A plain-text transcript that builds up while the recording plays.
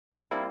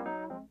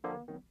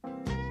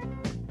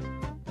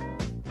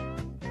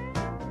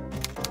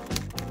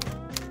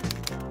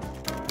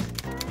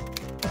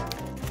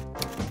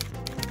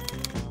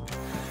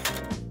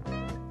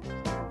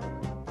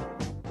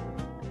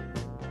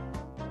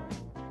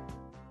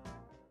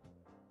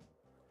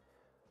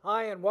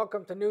Hi, and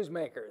welcome to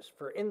Newsmakers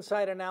for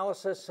inside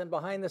analysis and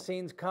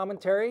behind-the-scenes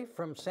commentary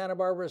from Santa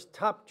Barbara's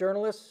top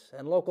journalists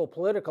and local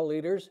political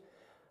leaders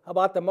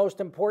about the most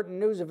important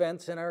news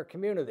events in our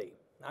community.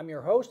 I'm your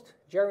host,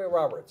 Jeremy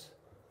Roberts.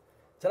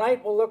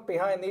 Tonight, we'll look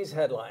behind these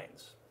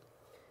headlines.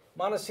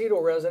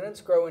 Montecito residents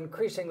grow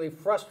increasingly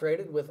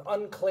frustrated with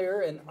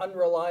unclear and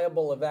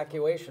unreliable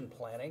evacuation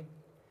planning.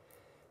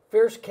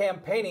 Fierce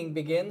campaigning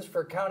begins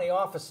for county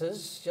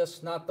offices,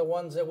 just not the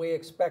ones that we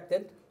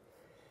expected.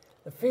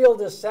 The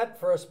field is set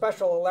for a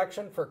special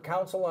election for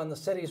council on the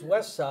city's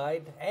west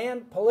side,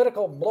 and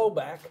political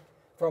blowback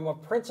from a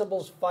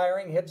principal's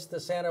firing hits the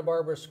Santa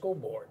Barbara School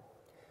Board.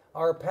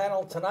 Our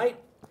panel tonight,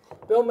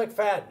 Bill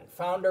Macfadyen,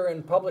 founder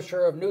and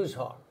publisher of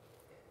Noozhawk;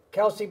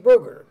 Kelsey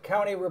Brugger,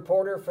 county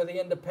reporter for The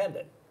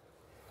Independent;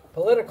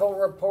 political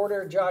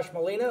reporter Josh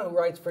Molina, who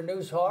writes for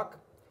Noozhawk;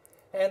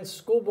 and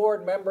school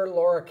board member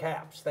Laura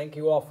Capps. Thank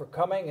you all for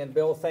coming, and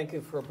Bill, thank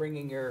you for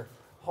bringing your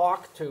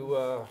hawk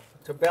to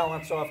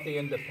balance off The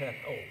Independent.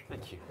 Oh,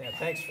 thank you. Yeah,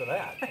 thanks for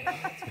that.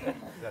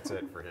 That's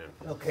it for him.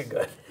 Okay,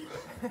 good.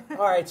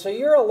 All right, so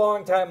you're a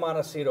longtime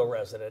Montecito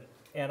resident,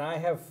 and I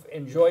have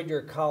enjoyed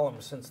your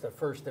columns since the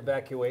first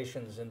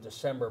evacuations in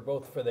December,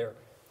 both for their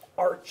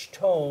arch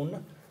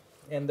tone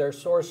and their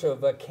source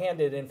of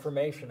candid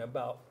information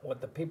about what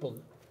the people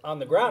on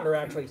the ground are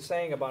actually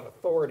saying about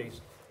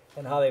authorities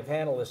and how they've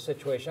handled this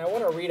situation. I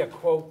want to read a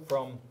quote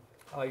from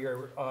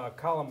your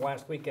column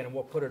last weekend, and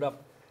we'll put it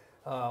up.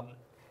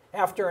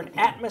 After an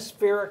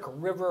atmospheric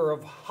river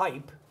of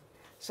hype,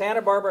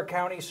 Santa Barbara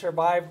County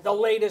survived the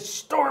latest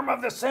storm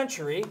of the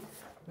century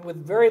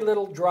with very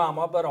little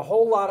drama, but a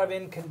whole lot of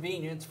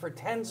inconvenience for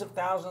tens of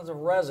thousands of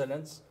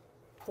residents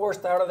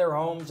forced out of their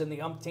homes in the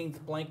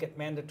umpteenth blanket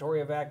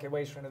mandatory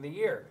evacuation of the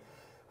year.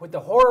 With the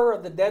horror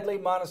of the deadly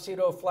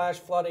Montecito flash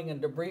flooding and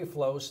debris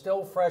flow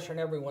still fresh in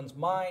everyone's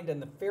mind, and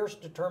the fierce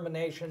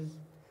determination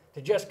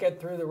to just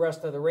get through the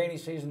rest of the rainy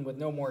season with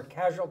no more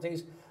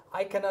casualties,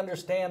 I can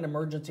understand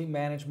emergency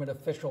management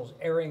officials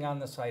erring on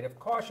the side of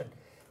caution.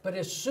 But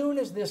as soon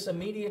as this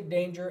immediate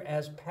danger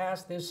has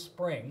passed this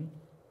spring,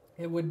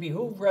 it would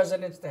behoove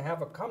residents to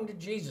have a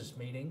come-to-Jesus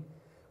meeting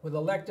with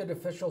elected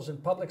officials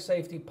and public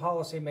safety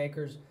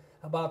policymakers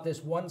about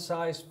this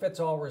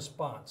one-size-fits-all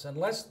response.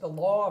 Unless the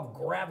law of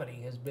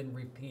gravity has been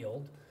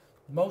repealed,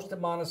 most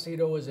of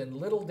Montecito is in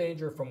little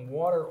danger from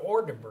water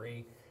or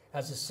debris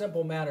as a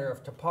simple matter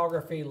of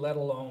topography, let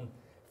alone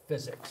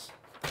physics.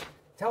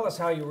 Tell us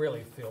how you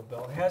really feel,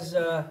 Bill.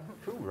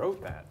 Who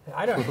wrote that?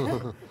 I don't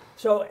know.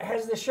 So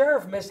has the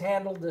sheriff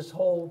mishandled this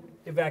whole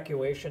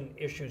evacuation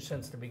issue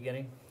since the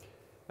beginning?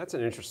 That's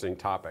an interesting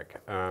topic.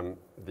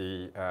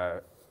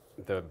 The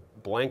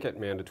blanket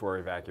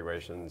mandatory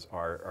evacuations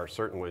are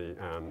certainly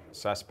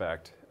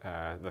suspect.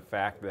 The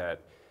fact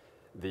that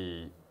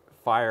the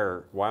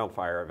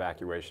wildfire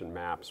evacuation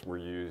maps were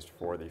used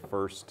for the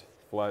first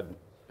flood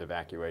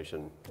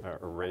evacuation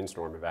or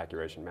rainstorm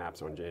evacuation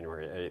maps on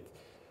January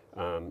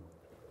 8th.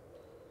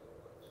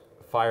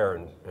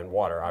 Fire and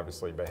water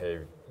obviously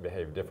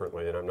behave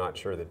differently, and I'm not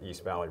sure that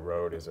East Valley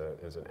Road is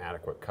an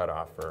adequate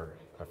cutoff for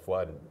a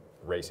flood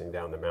racing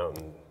down the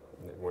mountain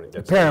when it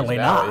gets apparently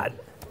to East Valley. not. It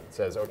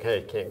says,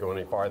 okay, can't go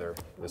any farther.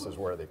 This is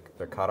where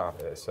the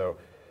cutoff is. So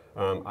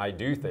I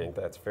do think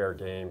that's fair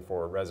game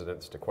for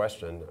residents to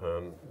question,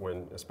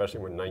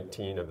 especially when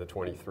 19 of the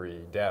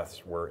 23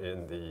 deaths were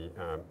in the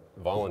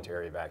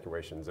voluntary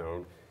evacuation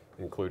zone,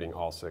 including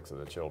all 6 of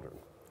the children.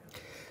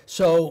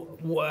 So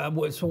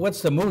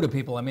what's the mood of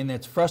people? I mean,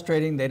 it's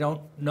frustrating. They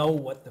don't know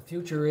what the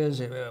future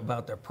is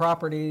about their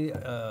property,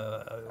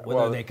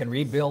 whether they can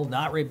rebuild,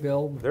 not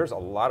rebuild. There's a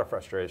lot of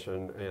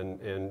frustration,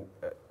 and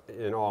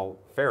in all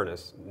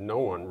fairness, no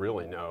one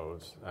really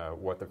knows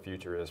what the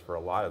future is for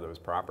a lot of those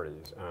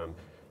properties.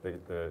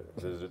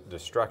 The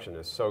destruction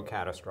is so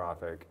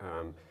catastrophic.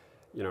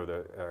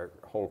 The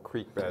whole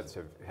creek beds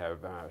have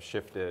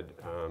shifted,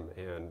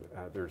 and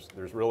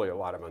there's really a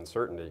lot of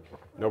uncertainty.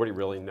 Nobody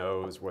really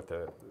knows what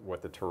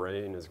the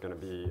terrain is going to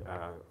be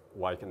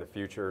like in the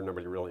future.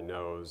 Nobody really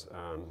knows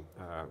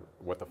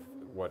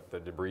what the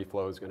debris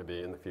flow is going to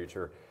be in the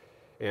future.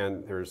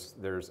 And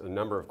there's a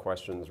number of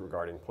questions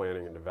regarding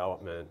planning and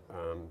development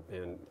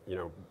and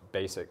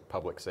basic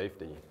public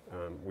safety.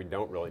 We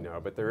don't really know,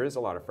 but there is a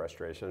lot of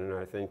frustration, and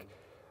I think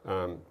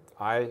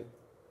I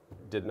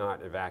did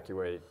not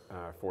evacuate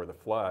for the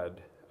flood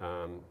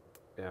on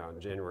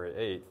January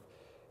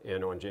 8th,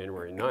 and on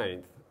January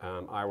 9th,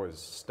 I was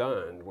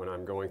stunned when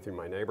I'm going through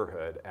my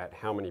neighborhood at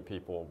how many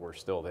people were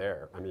still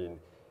there. I mean,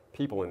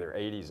 people in their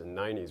 80s and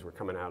 90s were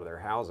coming out of their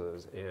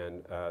houses,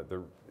 and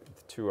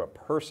to a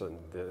person,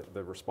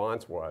 the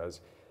response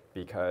was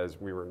because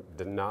we were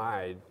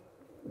denied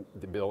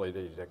the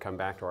ability to come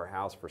back to our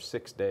house for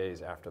 6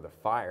 days after the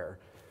fire,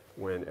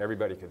 when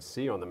everybody could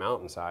see on the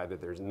mountainside that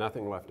there's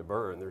nothing left to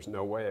burn, there's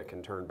no way it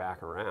can turn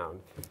back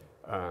around,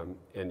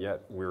 and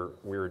yet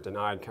we're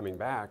denied coming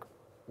back.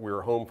 We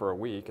were home for a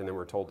week, and then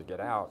we're told to get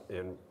out,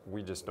 and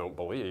we just don't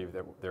believe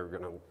that they're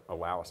going to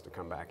allow us to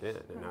come back in.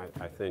 And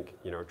I think,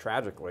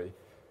 tragically,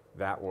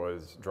 that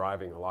was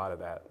driving a lot of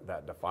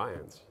that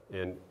defiance.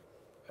 And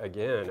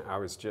again, I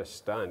was just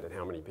stunned at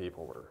how many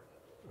people were.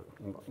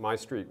 My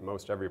street,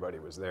 most everybody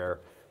was there.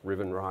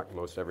 Riven Rock,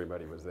 most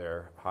everybody was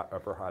there.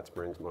 Upper Hot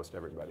Springs, most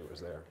everybody was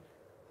there.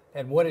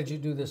 And what did you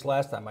do this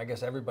last time? I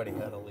guess everybody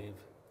had to leave.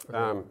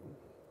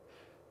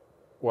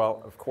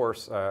 Well, of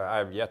course, I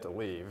have yet to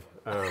leave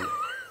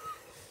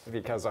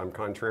because I'm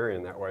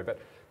contrarian that way.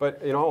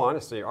 But in all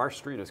honesty, our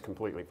street is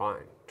completely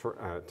fine.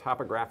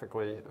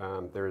 Topographically,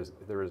 there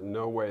is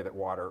no way that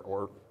water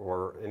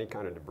or any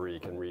kind of debris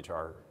can reach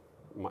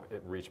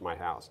my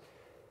house.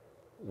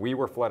 We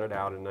were flooded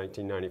out in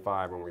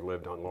 1995 when we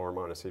lived on Lower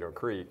Montecito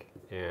Creek,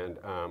 and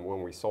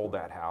when we sold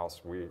that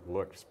house, we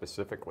looked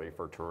specifically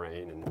for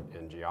terrain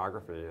and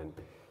geography,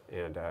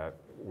 and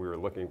we were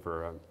looking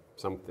for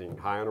something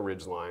high on a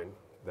ridge line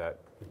that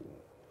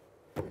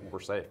we're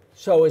safe.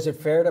 So is it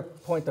fair to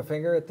point the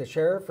finger at the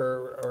sheriff,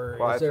 or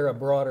well, is there a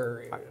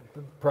broader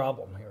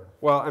problem here?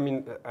 Well, I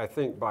mean, I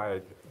think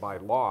by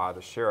law,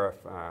 the sheriff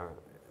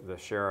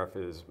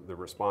is the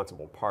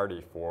responsible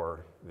party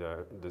for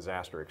the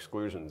disaster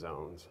exclusion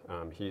zones.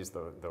 He's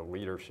the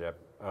leadership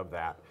of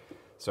that.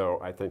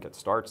 So I think it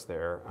starts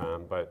there,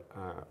 but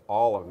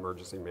all of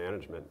emergency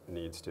management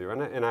needs to,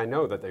 and I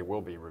know that they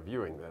will be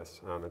reviewing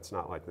this. It's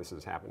not like this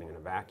is happening in a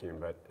vacuum,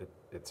 but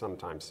it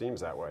sometimes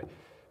seems that way.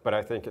 But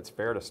I think it's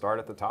fair to start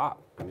at the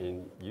top. I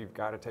mean, you've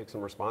got to take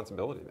some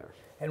responsibility there.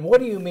 And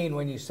what do you mean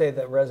when you say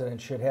that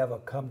residents should have a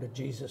come to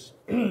Jesus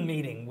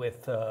meeting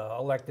with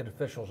elected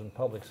officials in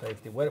public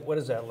safety? What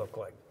does that look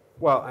like?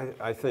 Well,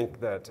 I think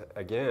that,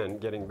 again,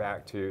 getting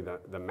back to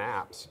the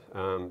maps,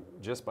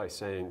 just by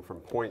saying from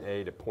point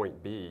A to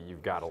point B,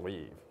 you've got to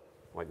leave.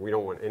 Like, we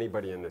don't want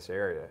anybody in this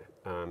area.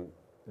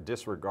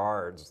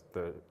 Disregards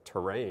the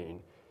terrain,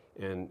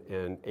 and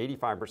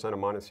 85% of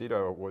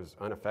Montecito was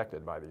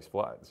unaffected by these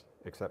floods,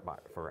 except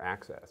for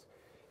access.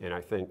 And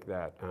I think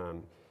that,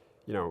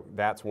 you know,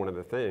 that's one of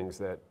the things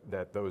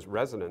that those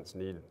residents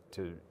need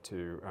to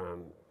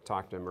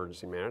talk to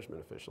emergency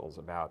management officials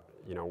about.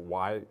 You know,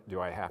 why do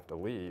I have to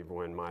leave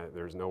when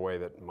there's no way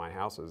that my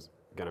house is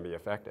going to be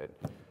affected?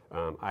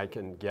 I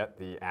can get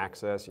the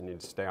access. You need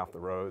to stay off the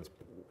roads.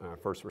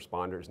 First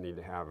responders need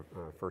to have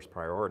first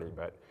priority.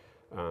 But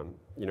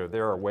you know,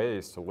 there are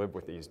ways to live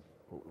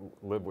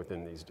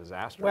within these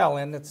disasters. Well,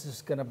 and it's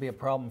just going to be a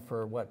problem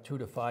for what, 2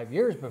 to 5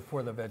 years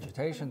before the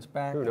vegetation's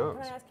back. Who knows?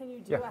 Can I ask, can you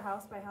do a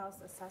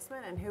house-by-house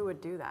assessment, and who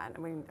would do that? I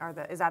mean,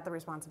 is that the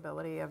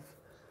responsibility of?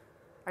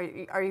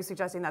 Are you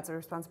suggesting that's a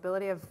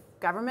responsibility of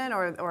government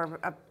or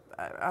a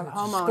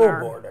homeowner? School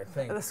board, I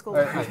think. The school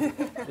board.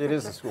 It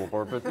is the school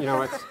board, but you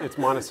know, it's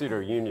Montecito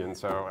Union,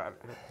 so.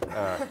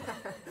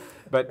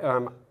 But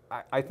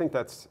I think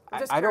that's.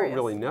 I don't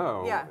really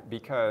know,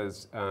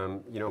 because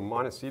you know,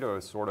 Montecito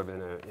is sort of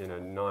in a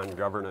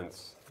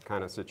non-governance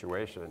kind of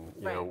situation.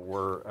 You know,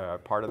 we're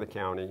part of the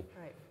county.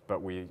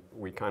 But we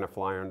kind of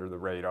fly under the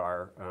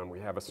radar. We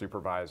have a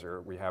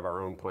supervisor. We have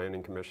our own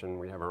planning commission.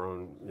 We have our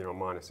own, you know,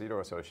 Montecito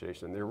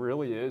Association. There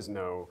really is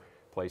no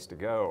place to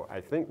go.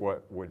 I think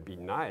what would be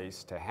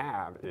nice to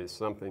have is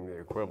something the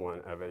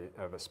equivalent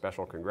of a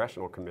special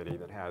congressional committee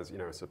that has, you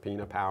know,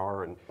 subpoena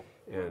power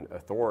and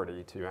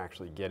authority to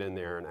actually get in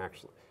there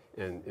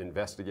and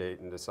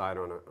investigate and decide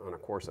on a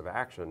course of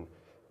action.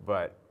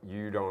 But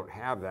you don't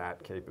have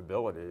that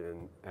capability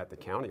at the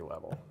county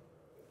level,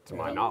 to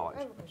my knowledge.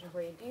 I have a question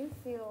for you. Do you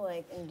feel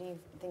like, and do you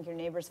think your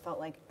neighbors felt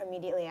like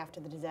immediately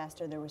after the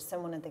disaster there was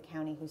someone at the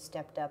county who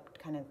stepped up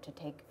kind of to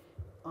take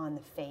on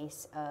the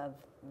face of,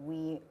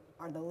 we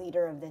are the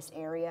leader of this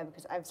area?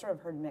 Because I've sort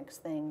of heard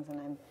mixed things, and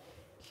I'm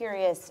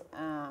curious,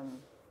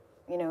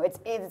 you know,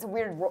 it's a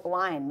weird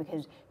line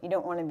because you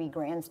don't want to be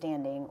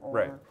grandstanding or...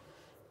 Right.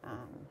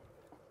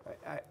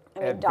 I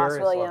mean, Doss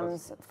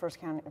Williams, first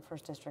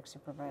district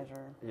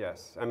supervisor.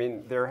 Yes, I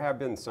mean, there have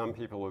been some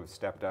people who've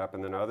stepped up,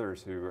 and then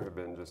others who have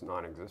been just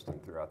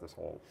non-existent throughout this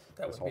whole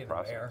process. That would be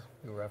the mayor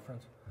you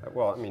referenced.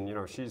 Well, I mean, you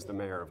know, she's the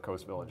mayor of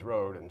Coast Village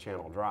Road and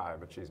Channel Drive,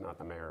 but she's not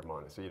the mayor of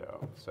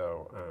Montecito.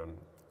 So,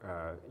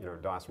 you know,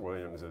 Doss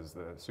Williams is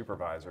the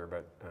supervisor,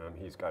 but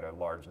he's got a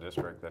large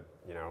district that,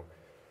 you know,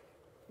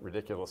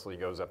 ridiculously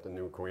goes up to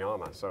New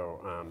Cuyama.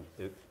 So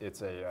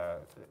it's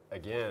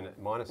again,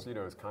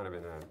 Montecito is kind of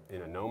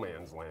in a no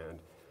man's land.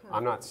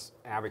 I'm not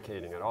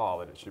advocating at all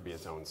that it should be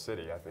its own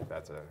city. I think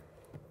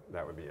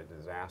that would be a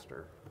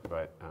disaster.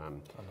 But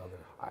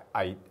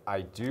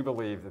I do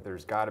believe that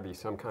there's got to be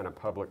some kind of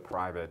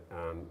public-private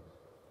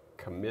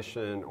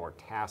commission or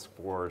task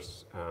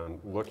force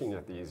looking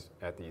at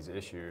these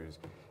issues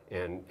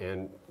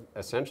and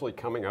essentially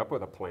coming up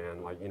with a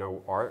plan. Like, you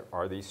know,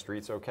 are these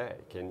streets okay?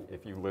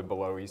 If you live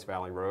below East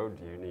Valley Road,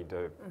 you need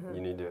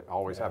to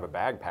always have a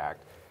bag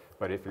packed.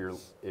 But if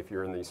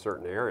you're in these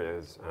certain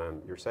areas,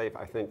 you're safe.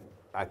 I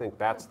think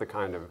that's the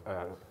kind of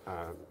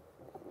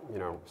you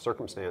know,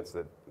 circumstance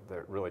that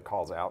really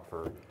calls out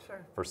for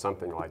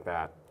something like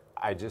that.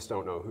 I just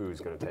don't know who's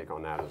going to take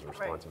on that as a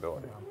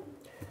responsibility.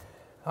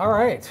 All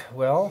right,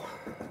 well,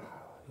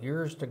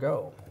 years to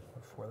go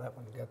before that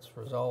one gets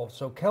resolved.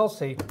 So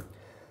Kelsey,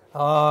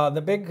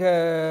 The big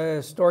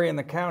story in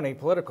the county,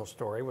 political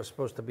story, was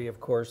supposed to be, of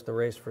course, the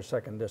race for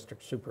 2nd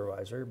District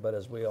Supervisor. But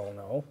as we all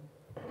know,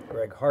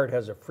 Greg Hart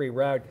has a free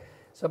ride.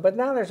 But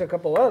now there's a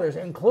couple others,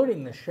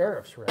 including the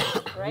sheriff's race.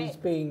 Right. He's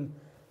being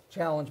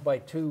challenged by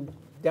 2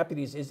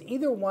 deputies. Is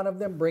either one of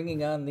them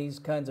bringing on these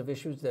kinds of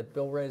issues that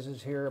Bill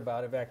raises here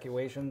about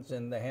evacuations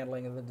and the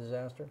handling of the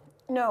disaster?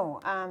 No.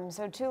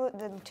 So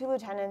the 2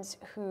 lieutenants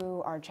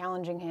who are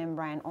challenging him,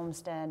 Brian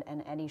Olmsted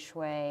and Eddie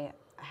Shui,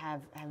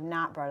 have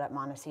not brought up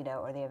Montecito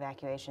or the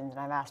evacuations, and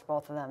I've asked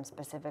both of them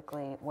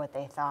specifically what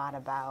they thought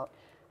about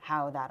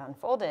how that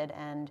unfolded.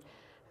 And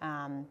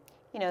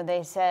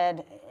they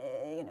said,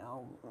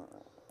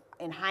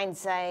 in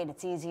hindsight,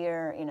 it's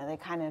easier. They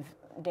kind of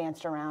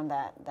danced around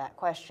that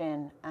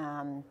question.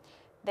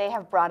 They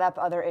have brought up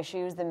other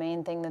issues. The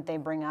main thing that they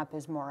bring up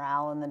is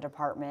morale in the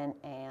department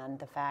and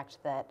the fact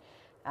that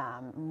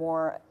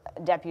more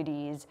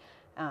deputies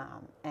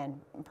and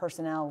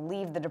personnel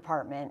leave the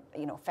department,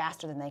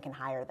 faster than they can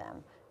hire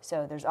them.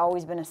 So there's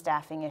always been a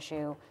staffing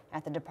issue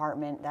at the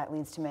department that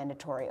leads to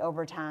mandatory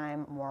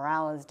overtime.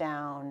 Morale is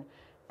down,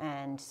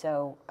 and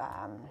so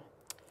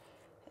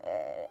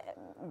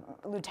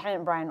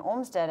Lieutenant Brian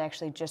Olmsted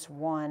actually just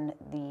won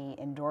the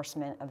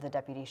endorsement of the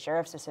Deputy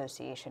Sheriff's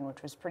Association,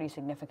 which was pretty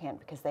significant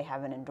because they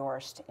haven't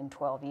endorsed in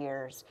 12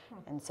 years.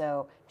 And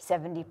so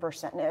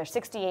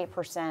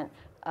 68%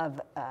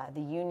 of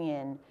the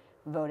union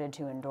voted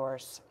to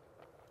endorse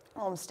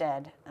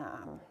Olmsted.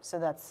 So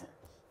that's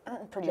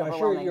pretty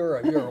overwhelming. You're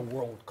a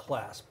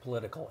world-class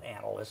political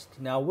analyst.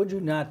 Now, would you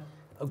not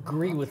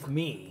agree with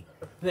me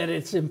that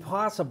it's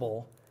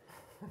impossible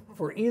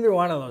for either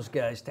one of those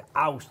guys to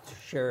oust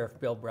Sheriff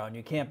Bill Brown?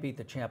 You can't beat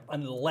the champ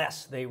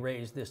unless they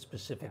raise this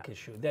specific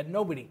issue that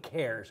nobody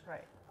cares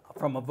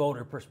from a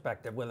voter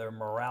perspective whether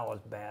morale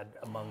is bad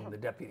among the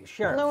deputy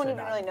sheriffs. No one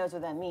even really knows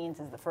what that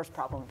means is the first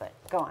problem, but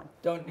go on.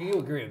 Don't you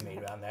agree with me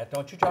on that,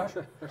 don't you, Josh?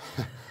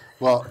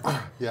 Well,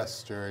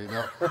 yes, Jerry.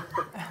 No,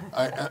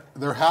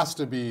 there has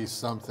to be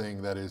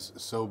something that is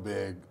so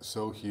big,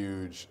 so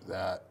huge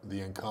that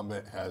the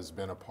incumbent has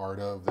been a part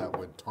of that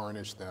would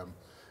tarnish them,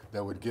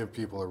 that would give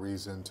people a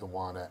reason to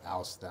want to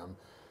oust them.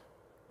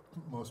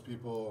 Most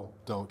people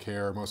don't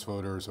care, most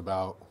voters,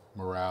 about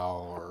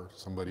morale or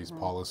somebody's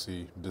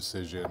policy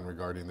decision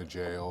regarding the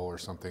jail or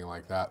something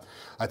like that.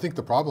 I think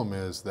the problem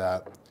is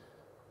that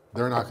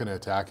they're not going to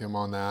attack him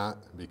on that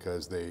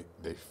because they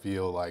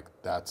feel like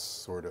that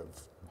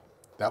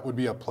would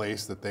be a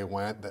place that they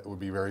went that would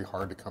be very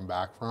hard to come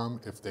back from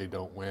if they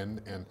don't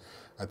win. And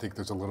I think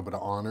there's a little bit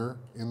of honor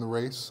in the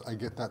race. I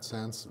get that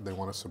sense. They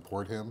want to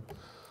support him.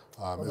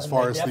 As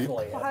far as the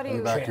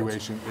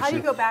evacuation issue. How do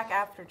you go back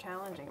after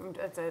challenging?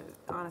 It's an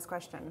honest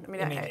question.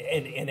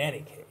 In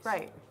any case.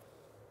 Right.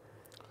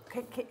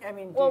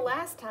 Well,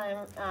 last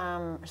time,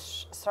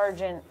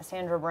 Sergeant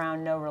Sandra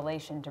Brown, no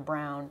relation to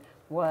Brown,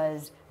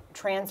 was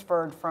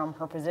transferred from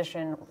her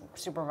position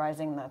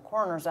supervising the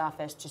coroner's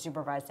office to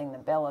supervising the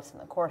bailiffs in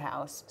the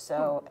courthouse.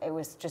 So it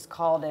was just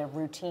called a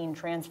routine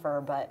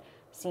transfer, but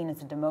seen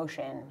as a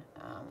demotion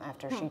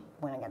after she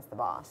went against the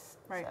boss.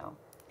 Right.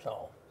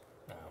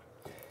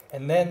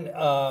 And then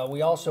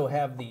we also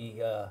have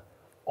the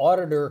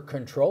auditor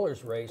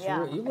controller's race.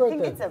 Yeah, You I wrote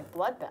think it's a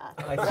bloodbath.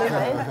 I think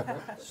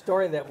a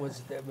story that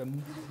was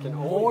Can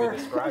only be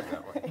described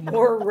that way.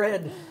 more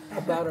read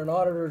about an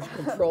auditor's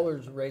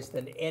controller's race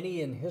than any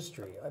in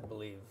history, I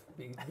believe,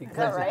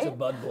 because it's a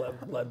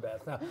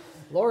bloodbath. Now,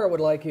 Laura would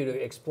like you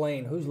to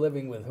explain who's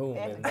living with whom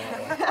in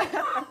that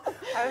one.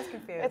 I was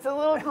confused. It's a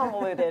little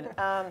convoluted.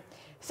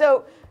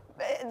 So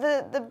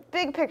the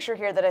big picture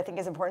here that I think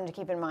is important to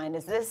keep in mind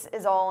is this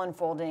is all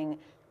unfolding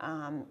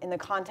in the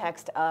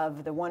context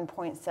of the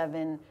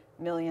 $1.7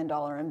 million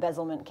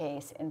embezzlement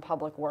case in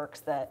Public Works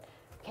that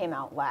came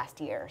out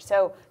last year.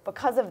 So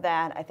because of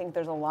that, I think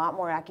there's a lot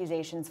more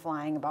accusations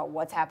flying about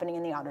what's happening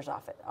in the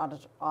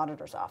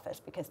auditor's office,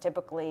 because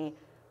typically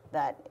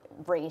that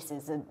race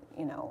is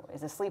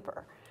a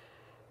sleeper.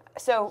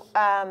 So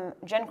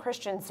Jen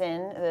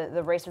Christensen,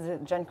 the race is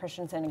Jen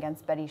Christensen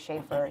against Betty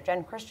Schaefer.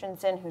 Jen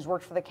Christensen, who's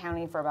worked for the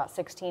county for about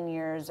 16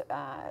 years,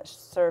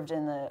 served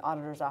in the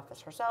auditor's office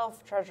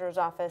herself, treasurer's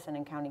office, and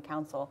in county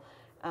council,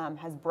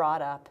 has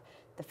brought up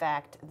the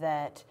fact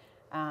that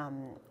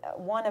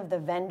one of the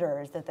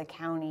vendors that the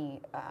county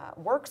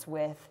works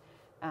with,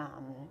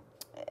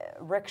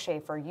 Rick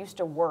Schaefer, used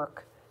to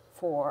work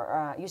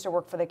for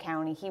the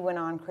county. He went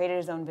on, created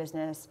his own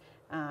business,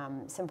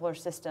 Simpler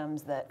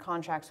Systems, that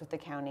contracts with the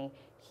county.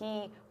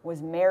 He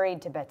was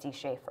married to Betsy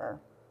Schaefer.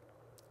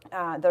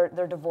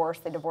 They're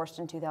divorced. They divorced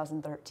in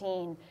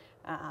 2013.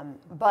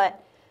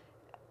 But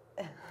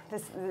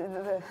this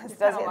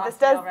does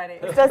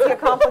get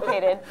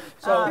complicated.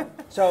 So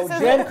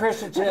Jen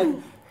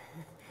Christensen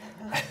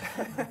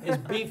is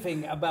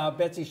beefing about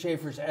Betsy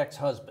Schaefer's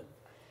ex-husband.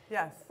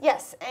 Yes.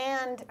 Yes,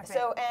 and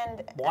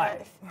Why?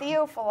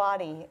 Theo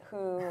Filati,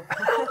 who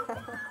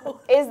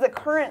is the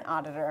current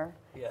auditor.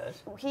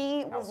 Yes.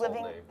 He was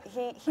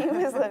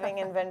living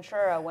in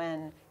Ventura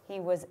when he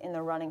was in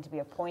the running to be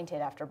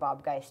appointed after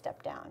Bob Geis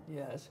stepped down.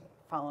 Yes.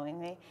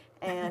 following me.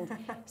 And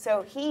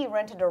so he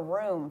rented a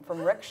room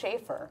from Rick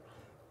Schaefer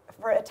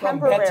for a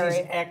temporary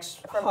Betsy's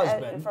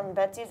ex-husband. from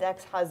Betsy's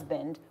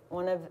ex-husband,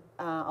 one of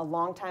a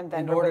longtime in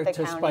vendor order with the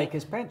to county, spike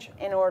his pension.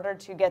 in order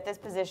to get this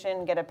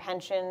position, get a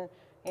pension,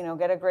 you know,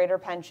 get a greater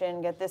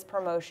pension, get this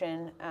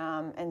promotion,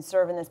 and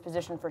serve in this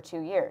position for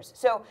 2 years.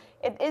 So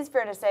it is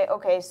fair to say,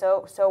 okay,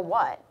 so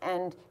what?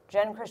 And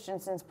Jen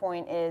Christensen's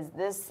point is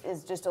this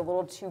is just a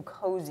little too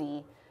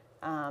cozy.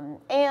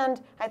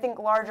 And I think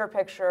larger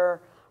picture,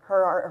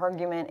 her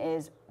argument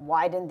is,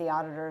 why didn't the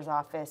auditor's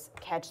office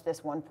catch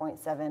this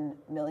 $1.7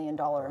 million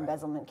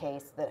embezzlement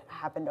case that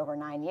happened over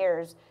 9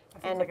 years?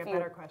 That seems like a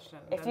better question.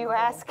 If than you the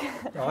whole- ask,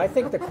 No, I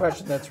think the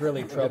question that's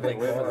really troubling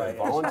Laura is,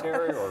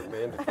 Voluntary or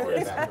mandatory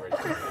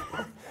evacuation?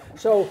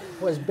 so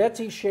was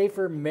Betsy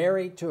Schaefer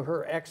married to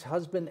her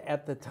ex-husband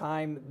at the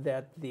time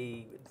that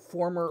the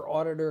former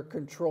auditor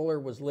controller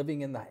was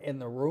living in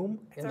the room,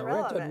 in the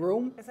rented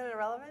room? Isn't it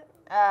irrelevant?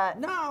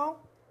 No.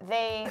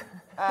 they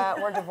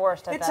were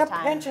divorced at It's that a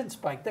time. pension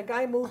spike. The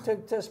guy moved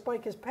to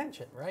spike his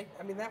pension, right?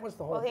 I mean, that was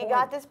the whole Well, point. he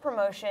got this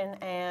promotion,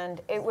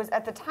 and it was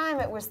at the time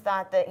it was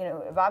thought that, you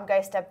know, Bob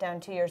Guy stepped down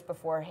 2 years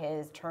before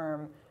his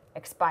term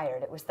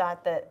expired. It was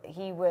thought that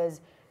he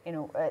was, you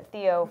know,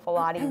 Theo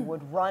Filati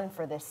would run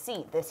for this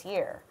seat this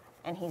year,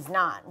 and he's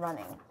not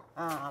running.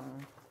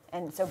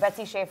 And so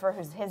Betsy Schaefer,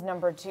 who's his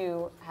number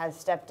 2, has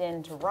stepped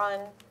in to run.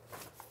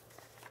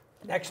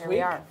 Next Here we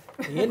week, are.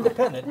 The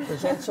Independent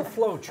presents a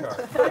flow chart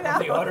of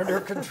the auditor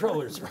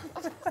controller's race.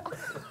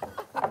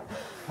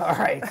 All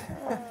right,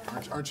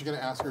 Aren't you going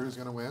to ask her who's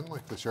going to win,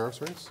 like the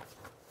sheriff's race?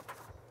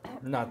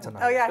 not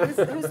tonight. Oh yeah, who's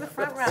the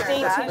front runner?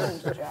 Stay Josh?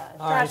 tuned, Josh.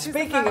 All right, Josh, who's the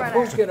speaking of front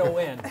who's going to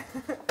win,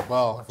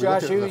 Well, if we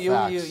Josh, look at the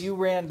facts, you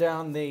ran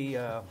down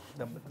the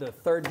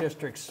 3rd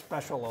District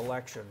special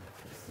election,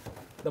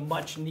 the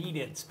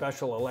much-needed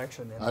special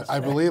election in the I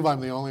state. believe I'm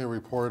the only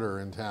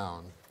reporter in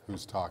town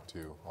who's talked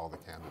to all the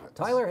candidates.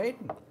 Tyler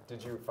Hayden,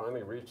 Did you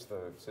finally reach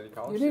the city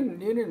college? you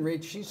didn't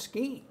reach. She's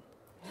skiing.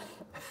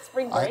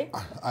 Spring break.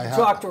 I have,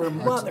 Talked to her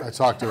mother. I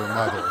talked to her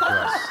mother,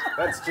 yes.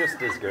 That's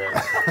just as good.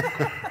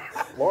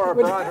 Laura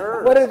What- brought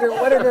hers. What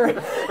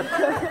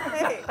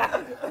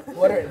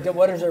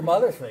does her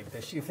mother think?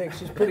 Does she think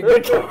she's pretty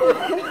good?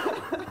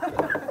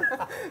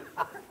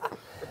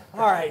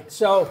 All right.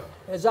 So,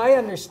 as I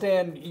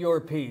understand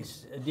your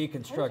piece,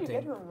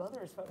 deconstructing, her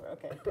mother's phone?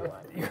 Okay, go on.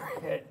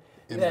 that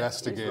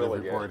Investigative really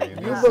good. reporting.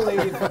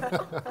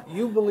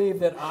 you believe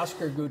that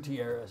Oscar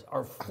Gutierrez,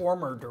 our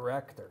former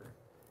director,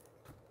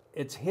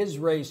 it's his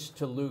race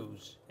to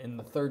lose in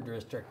the 3rd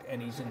District,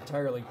 and he's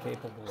entirely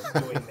capable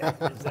of doing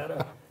that.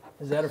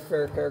 Is that a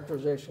fair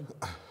characterization?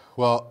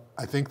 Well,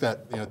 I think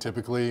that, you know,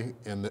 typically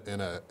in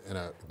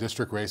a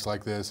district race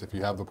like this, if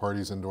you have the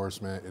party's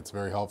endorsement, it's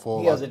very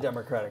helpful. He has a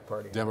Democratic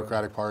Party.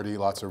 Democratic Party,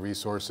 lots of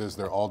resources.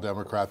 They're all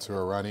Democrats who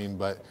are running,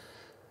 but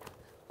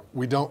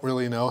we don't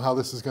really know how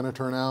this is going to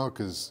turn out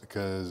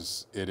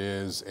because it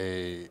is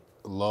a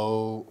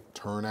low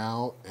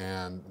turnout,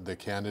 and the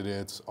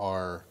candidates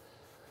are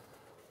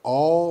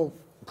all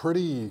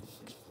pretty,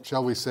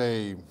 shall we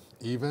say,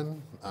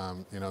 even.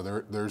 You know,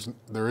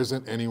 there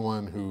isn't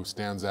anyone who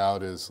stands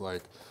out as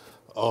like,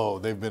 oh,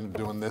 they've been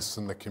doing this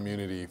in the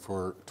community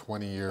for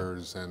 20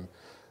 years and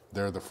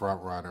they're the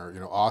front runner. You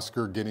know,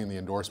 Oscar getting the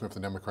endorsement for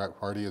the Democratic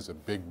Party is a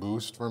big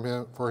boost for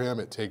him.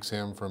 It takes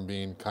him from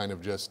being kind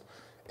of just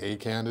a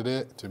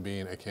candidate to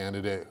being a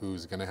candidate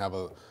who's going to have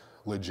a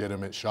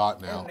legitimate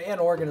shot now.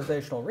 And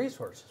organizational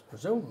resources,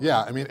 presumably.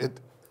 Yeah, I mean,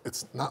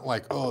 it's not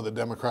like, oh, the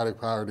Democratic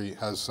Party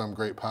has some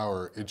great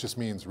power. It just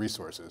means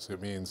resources.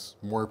 It means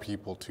more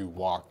people to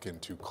walk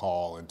and to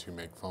call and to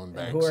make phone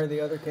banks. Who are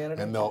the other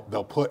candidates? And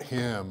they'll put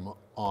him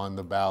on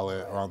the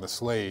ballot or on the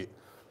slate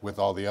with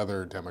all the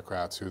other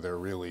Democrats who they're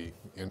really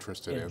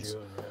interested in.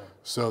 June, yeah.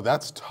 So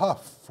that's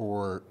tough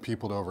for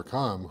people to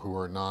overcome who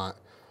are not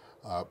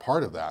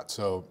part of that.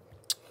 So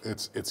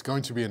it's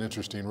going to be an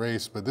interesting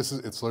race, but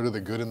it's sort of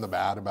the good and the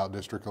bad about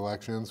district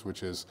elections,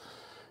 which is,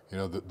 you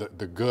know,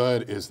 the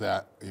good is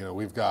that, you know,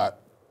 we've got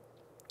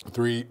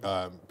 3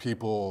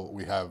 people.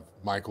 We have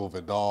Michael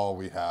Vidal,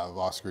 we have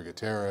Oscar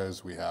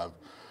Gutierrez, we have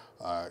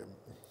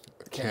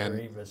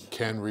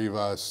Ken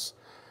Rivas,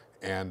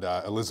 and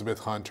Elizabeth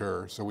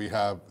Hunter. So we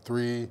have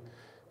 3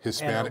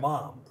 Hispanic, And her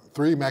mom.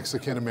 3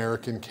 Mexican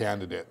American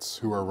candidates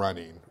who are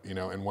running. You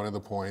know, and one of the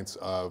points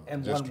of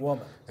And one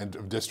woman. and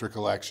of district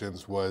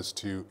elections was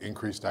to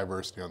increase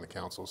diversity on the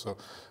council. So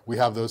we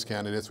have those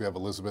candidates. We have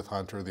Elizabeth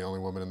Hunter, the only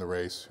woman in the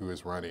race who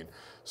is running.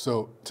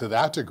 So to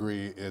that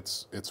degree,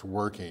 it's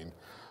working,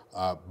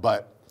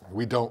 but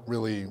we don't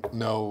really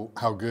know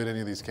how good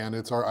any of these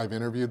candidates are. I've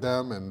interviewed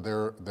them, and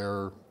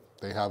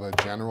they have a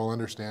general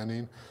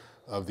understanding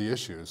of the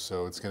issues.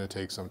 So it's going to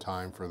take some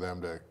time for them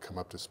to come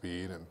up to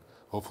speed, and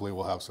hopefully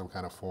we'll have some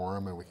kind of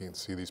forum and we can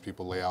see these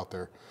people lay out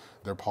their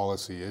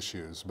policy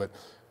issues. But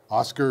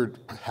Oscar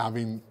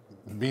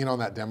being on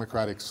that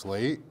Democratic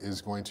slate is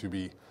going to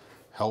be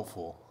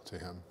helpful to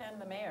him. And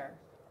the mayor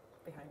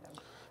behind him.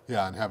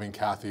 Yeah, and having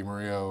Kathy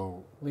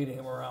Murillo. Leading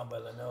him around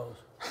by the nose.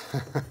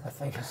 I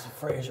think it's the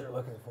phrase you're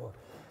looking for.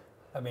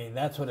 I mean,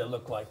 that's what it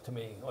looked like to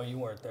me. Oh, you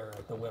weren't there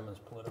at the women's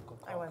political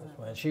caucus. I wasn't.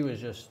 And she was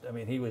just, I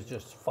mean, he was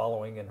just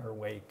following in her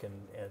wake, and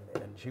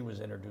she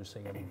was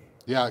introducing him.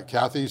 Yeah,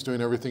 Kathy's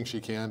doing everything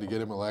she can to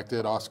get him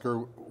elected. Oscar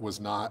was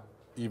not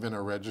even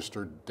a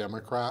registered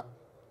Democrat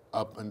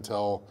up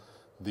until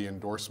the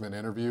endorsement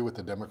interview with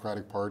the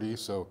Democratic Party.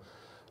 So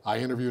I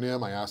interviewed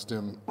him. I asked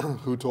him,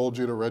 who told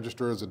you to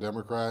register as a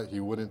Democrat? He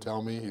wouldn't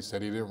tell me. He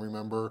said he didn't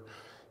remember.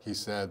 He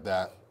said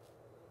that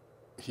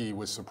he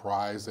was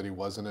surprised that he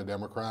wasn't a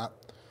Democrat.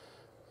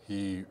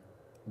 He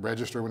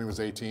registered when he was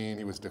 18.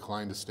 He was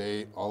declined to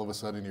state. All of a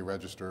sudden he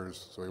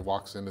registers. So he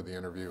walks into the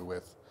interview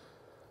with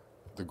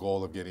the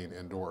goal of getting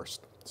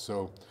endorsed.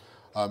 So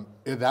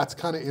that's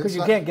kind of Because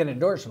you can't get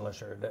endorsed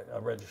unless you're a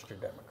registered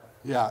Democrat.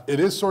 Yeah, it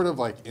is sort of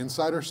like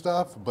insider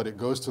stuff, but it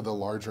goes to the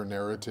larger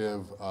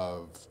narrative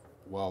of,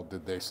 well,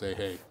 did they say,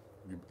 hey,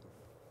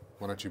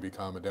 why don't you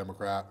become a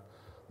Democrat?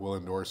 We'll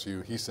endorse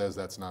you. He says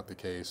that's not the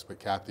case, but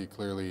Kathy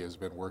clearly has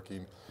been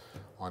working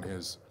on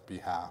his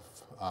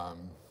behalf.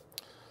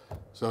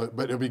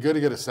 But it'd be good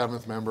to get a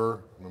seventh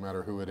member, no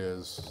matter who it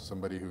is,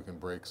 somebody who can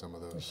break some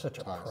of those He's such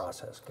a ties.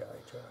 process guy,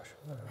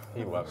 Josh.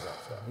 He loves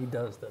that stuff. He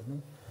does,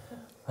 doesn't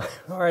he?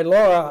 All right,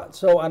 Laura,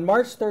 so on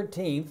March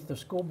 13th, the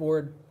school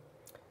board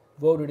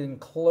voted in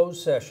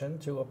closed session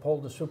to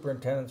uphold the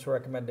superintendent's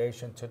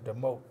recommendation to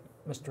demote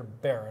Mr.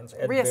 Behrens.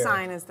 Ed Reassign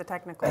Behrens. is the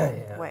technical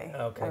way.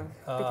 okay.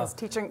 Because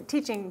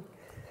teaching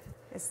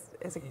is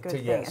a good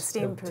thing, yes, a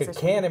STEAM to position.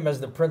 can him as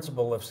the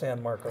principal of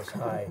San Marcos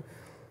High.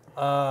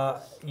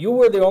 You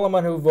were the only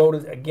one who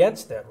voted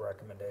against that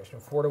recommendation,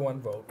 4-1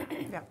 vote.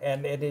 Yeah.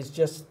 And it has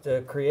just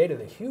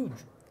created a huge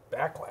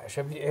backlash.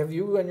 Have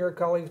you and your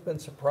colleagues been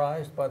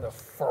surprised by the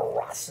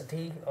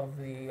ferocity of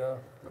the...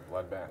 The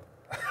bloodbath.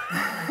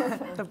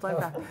 The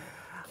bloodbath.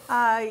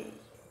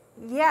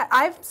 Yeah,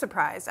 I'm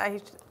surprised. I,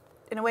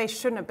 in a way,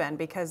 shouldn't have been,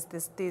 because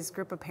these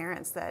group of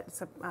parents that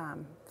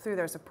threw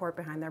their support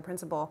behind their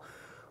principal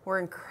were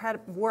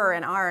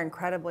and are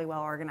incredibly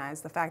well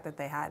organized. The fact that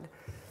they had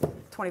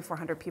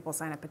 2,400 people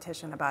sign a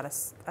petition about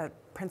a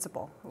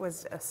principal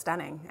was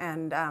stunning,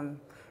 and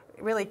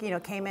really,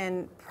 came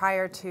in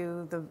prior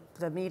to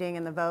the meeting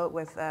and the vote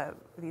with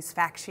these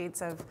fact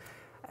sheets of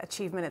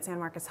achievement at San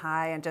Marcos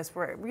High, and just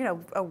were,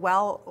 a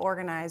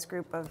well-organized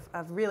group of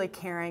really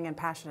caring and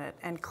passionate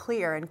and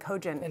clear and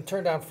cogent. And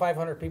turned down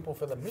 500 people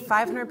for the meeting.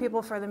 500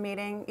 people for the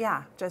meeting,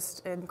 yeah,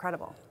 just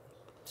incredible.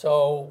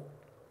 So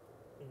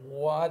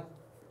what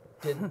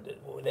did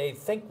they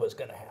think was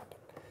going to happen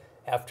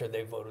after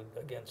they voted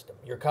against him?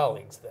 Your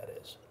colleagues, that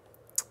is.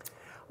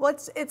 Well,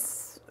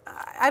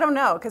 I don't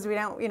know, because we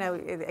don't,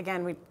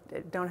 again, we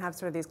don't have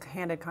sort of these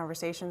candid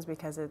conversations,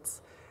 because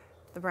it's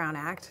the Brown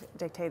Act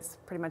dictates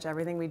pretty much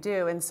everything we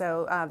do. And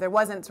so there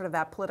wasn't sort of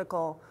that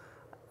political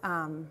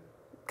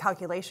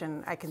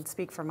calculation. I can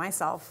speak for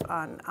myself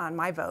on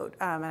my vote,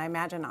 and I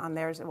imagine on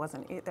theirs there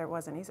wasn't either.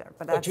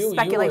 But that's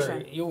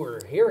speculation. You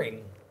were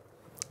hearing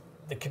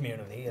the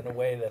community in a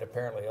way that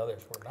apparently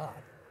others were not.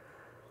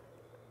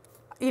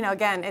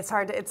 Again, it's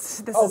hard to, this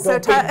is Oh, so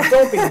tough.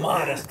 don't be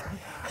modest.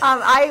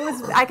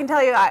 I can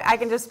tell you, I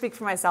can just speak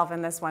for myself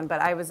in this one,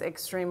 but I was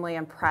extremely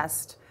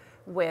impressed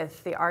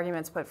with the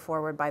arguments put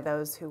forward by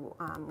those who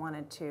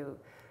wanted to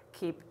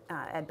keep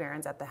Ed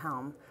Behrens at the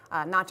helm.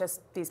 Not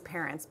just these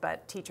parents,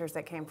 but teachers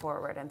that came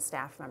forward and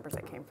staff members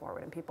that came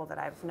forward, and people that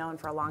I've known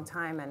for a long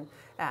time. And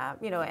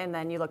and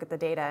then you look at the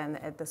data,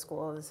 and the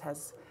school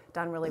has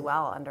done really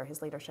well under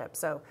his leadership.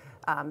 So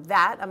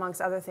that, amongst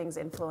other things,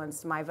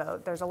 influenced my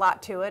vote. There's a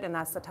lot to it, and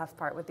that's the tough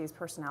part with these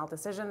personnel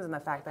decisions, and the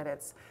fact that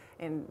it's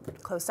in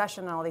closed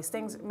session and all these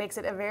things makes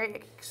it a very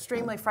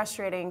extremely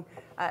frustrating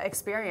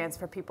experience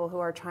for people who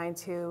are trying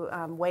to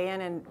weigh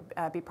in and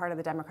be part of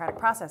the democratic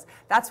process.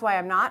 That's why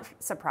I'm not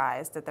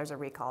surprised that there's a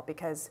recall,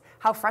 because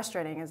how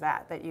frustrating is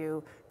that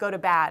you go to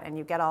bat and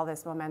you get all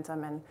this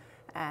momentum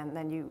and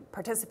then you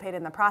participate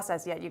in the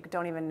process, yet you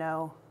don't even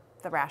know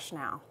the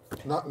rationale.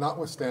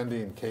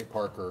 Notwithstanding Kate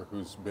Parker,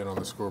 who's been on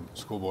the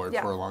school board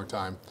for a long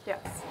time.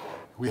 Yes.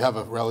 We have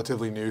a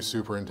relatively new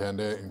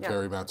superintendent in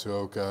Carrie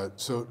Matsuoka.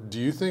 So do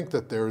you think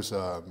that there's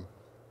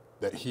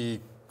that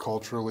he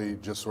culturally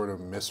just sort of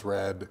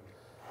misread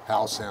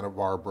how Santa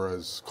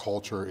Barbara's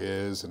culture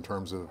is in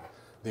terms of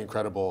the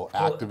incredible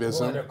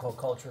activism? Political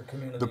culture,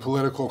 community. The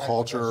political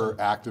culture, activism.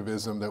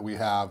 activism that we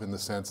have, in the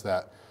sense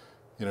that,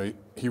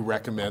 he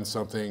recommends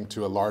something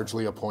to a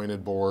largely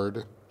appointed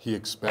board. He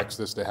expects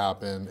this to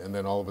happen, and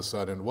then all of a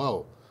sudden,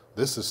 whoa,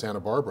 this is Santa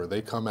Barbara.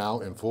 They come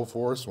out in full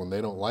force when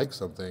they don't like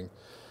something.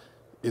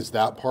 Is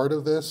that part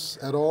of this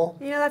at all?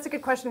 That's a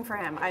good question for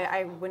him.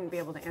 I wouldn't be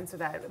able to answer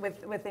that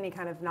with any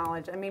kind of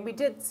knowledge. I mean, we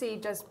did see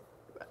just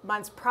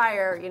months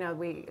prior,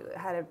 we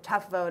had a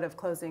tough vote of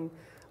closing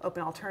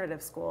open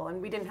alternative school,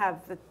 and we didn't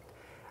have the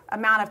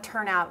amount of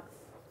turnout,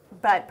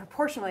 but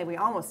proportionally we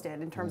almost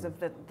did in terms of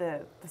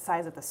the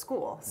size of the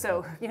school.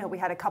 So, we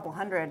had a couple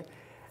hundred.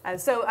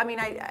 So, I mean,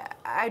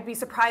 I'd be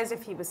surprised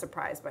if he was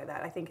surprised by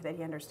that. I think that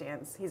he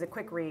understands. He's a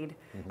quick read,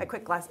 a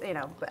quick glass,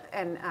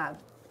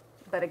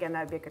 but again,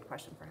 that'd be a good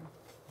question for him.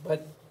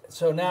 But,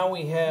 so now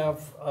we have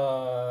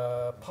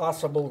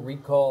possible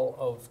recall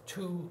of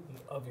 2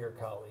 of your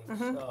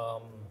colleagues.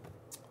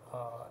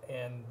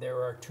 And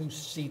there are 2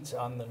 seats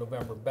on the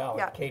November ballot.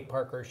 Yeah. Kate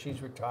Parker,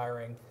 she's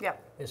retiring. Yep.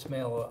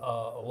 Ismail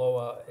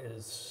Aloa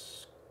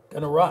is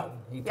going to run.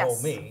 He told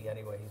Yes. me,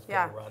 anyway, he's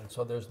Yeah. going to run.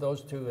 So there's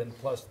those 2, and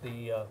plus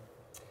the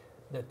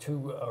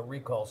 2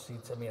 recall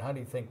seats. I mean, how do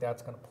you think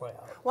that's going to play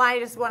out? Well, I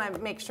just want to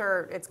make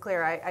sure it's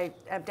clear. I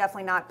am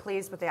definitely not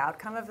pleased with the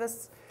outcome of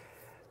this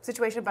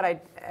situation, but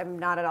I am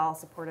not at all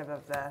supportive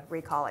of the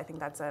recall. I think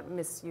that's a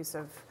misuse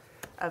of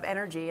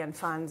energy and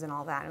funds and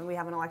all that. And we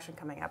have an election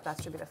coming up.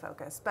 That should be the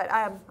focus. But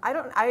I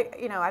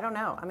don't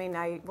know. I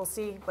mean, we'll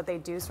see what they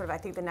do. Sort of, I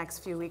think the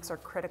next few weeks are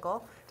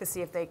critical to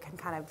see if they can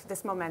kind of,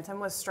 this momentum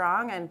was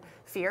strong and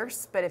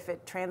fierce, but if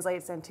it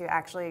translates into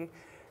actually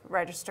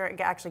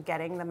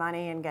getting the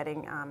money and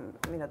getting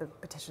the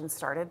petitions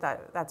started,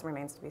 that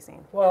remains to be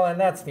seen. Well, and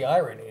that's the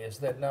irony, is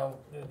that now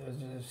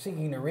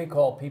seeking to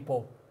recall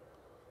people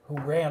who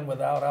ran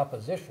without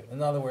opposition.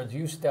 In other words,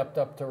 you stepped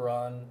up to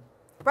run.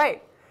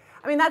 Right.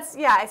 I mean, I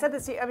said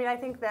this, I mean, I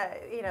think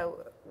that,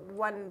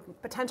 one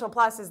potential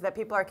plus is that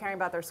people are caring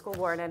about their school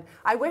board, and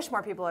I wish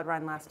more people had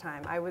run last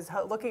time. I was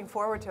looking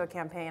forward to a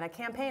campaign. A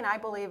campaign, I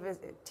believe,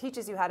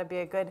 teaches you how to be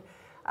a good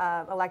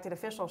elected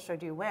official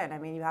should you win. I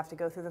mean, you have to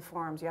go through the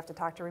forums, you have to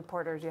talk to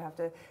reporters, you have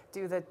to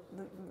do the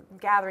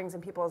gatherings in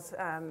people's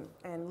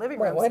in living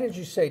rooms. Why did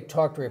you say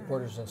talk to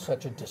reporters in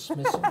such a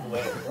dismissive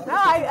way? No,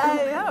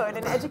 I know, in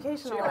an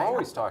educational She way.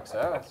 always talks to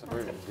us.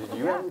 Did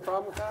you have a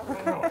problem with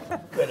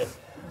that? Good.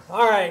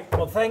 All right.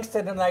 Well, thanks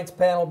to tonight's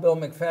panel, Bill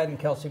Macfadyen,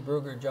 Kelsey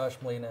Brugger, Josh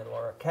Molina, and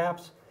Laura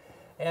Capps.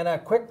 And a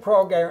quick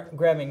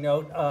programming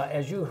note,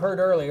 as you heard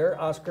earlier,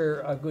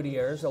 Oscar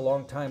Gutierrez, a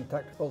longtime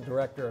technical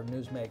director of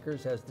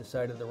Newsmakers, has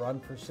decided to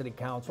run for city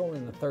council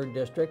in the 3rd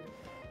District.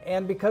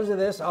 And because of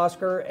this,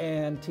 Oscar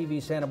and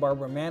TV Santa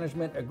Barbara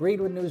management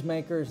agreed with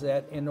Newsmakers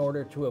that in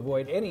order to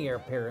avoid any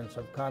appearance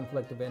of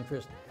conflict of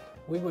interest,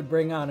 we would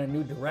bring on a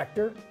new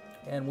director.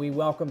 And we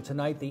welcome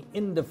tonight the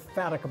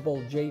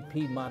indefatigable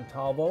J.P.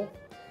 Montalvo.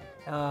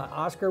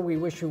 Oscar, we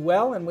wish you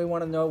well, and we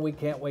want to know we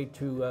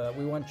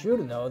want you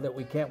to know that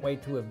we can't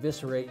wait to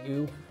eviscerate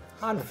you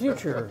on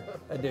future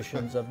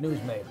editions of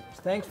Newsmakers.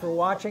 Thanks for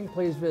watching.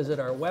 Please visit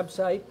our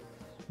website,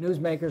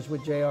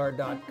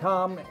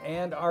 newsmakerswithjr.com,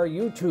 and our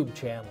YouTube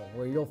channel,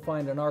 where you'll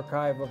find an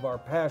archive of our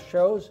past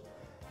shows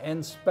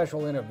and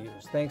special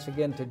interviews. Thanks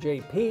again to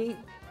JP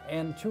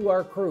and to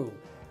our crew,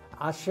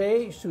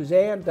 Ashe,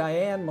 Suzanne,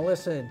 Diane,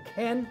 Melissa, and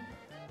Ken.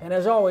 And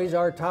as always,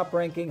 our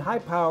top-ranking,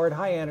 high-powered,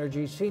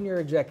 high-energy senior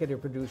executive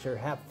producer,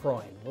 Hap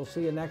Freund. We'll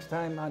see you next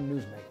time on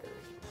Newsmakers.